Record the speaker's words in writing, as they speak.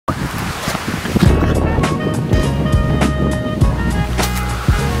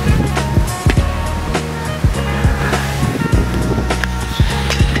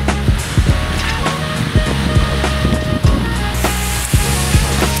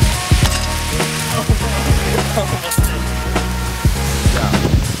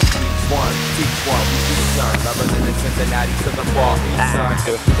Maryland and Cincinnati to the far east side.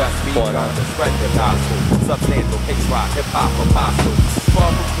 Best beat on the spread the gospel. Substantial, K-Rock, hip-hop, apostle. Far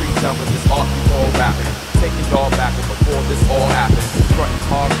from free down with this art you all rapping. Taking y'all back before this all happened. Frontin'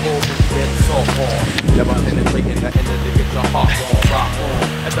 hardcore when you get softball. Never penetrating the end of the get your heart on, rock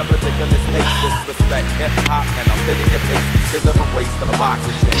on. At the ridiculous pace, disrespect hip-hop, and I'm fitting your face. Deliver waste of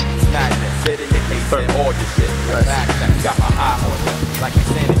oxygen. Madness, sit in your case and all your shit. Back that got my eye on you. Like you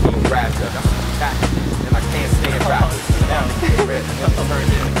saying it, you rapper. Got some tactics, and I can't stand rappers. Now they get rid and I'm turned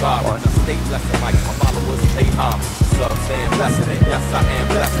into garbage. I stay blessed like my followers pay homage. So I'm saying blessing it, yes I am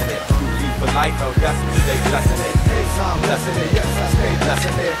blessing it. For life, oh yes, we stay blessing it. I'm blessing it, yes I stay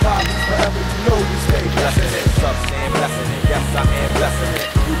blessing it. Problems forever, you know we stay blessing it. So I'm saying blessing it, yes I am blessing it.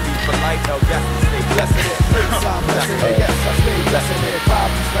 You be for life, oh yes, we stay blessing it. I'm blessing it, yes I stay blessing it.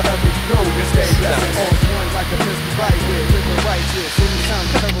 Problems forever, you know we stay blessing it. On point like a pistol right with, living righteous. Anytime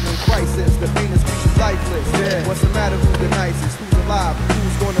the devil in crisis, the Venus makes you lifeless. Yeah, what's the matter, who's the nicest? Who's alive?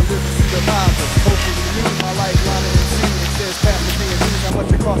 Who's gonna live to see the lives? Hopefully me, my lifeline and MC. It says past the thing and news, how much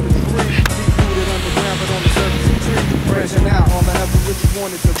it costs to be free. Deep rooted underground, but on the surface of tree. Branching out on the ever really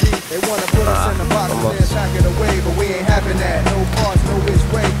wanted to be. They wanna put us in the box and then pack it away, but we ain't having that. No parts, no which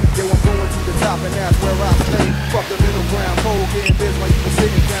way. Yo, I'm going to the top and that's where I stay. Fuck the middle ground, cold getting biz while you been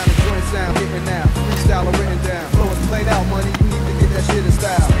sitting down. The joint sound getting now, freestyle or written down. Flow is played out, money, you need to get that shit in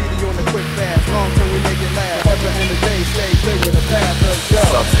style. Speedy on the quick fast, long term we make it last. At the end of the day, stay clear with the path, let's go.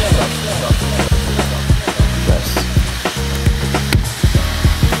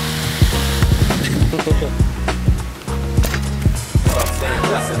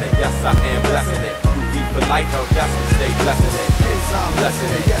 Blessing it, yes I am blessing it. You be for life, oh yes we stay blessing it. I'm blessing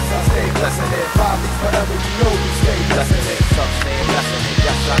it, yes I stay blessing it. Problems forever, you know we stay blessing it. Some saying blessing it,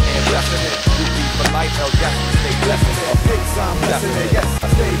 yes I am blessing it. You be for life, oh yes we stay blessing it. I'm blessing it, yes I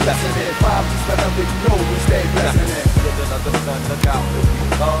stay blessing it. Problems forever, you know we stay blessing it. Children of the sun, look out, here we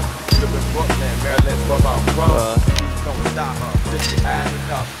come. Live in Brooklyn, Maryland's where I'm from. Don't stop, just you add it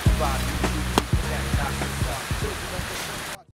up.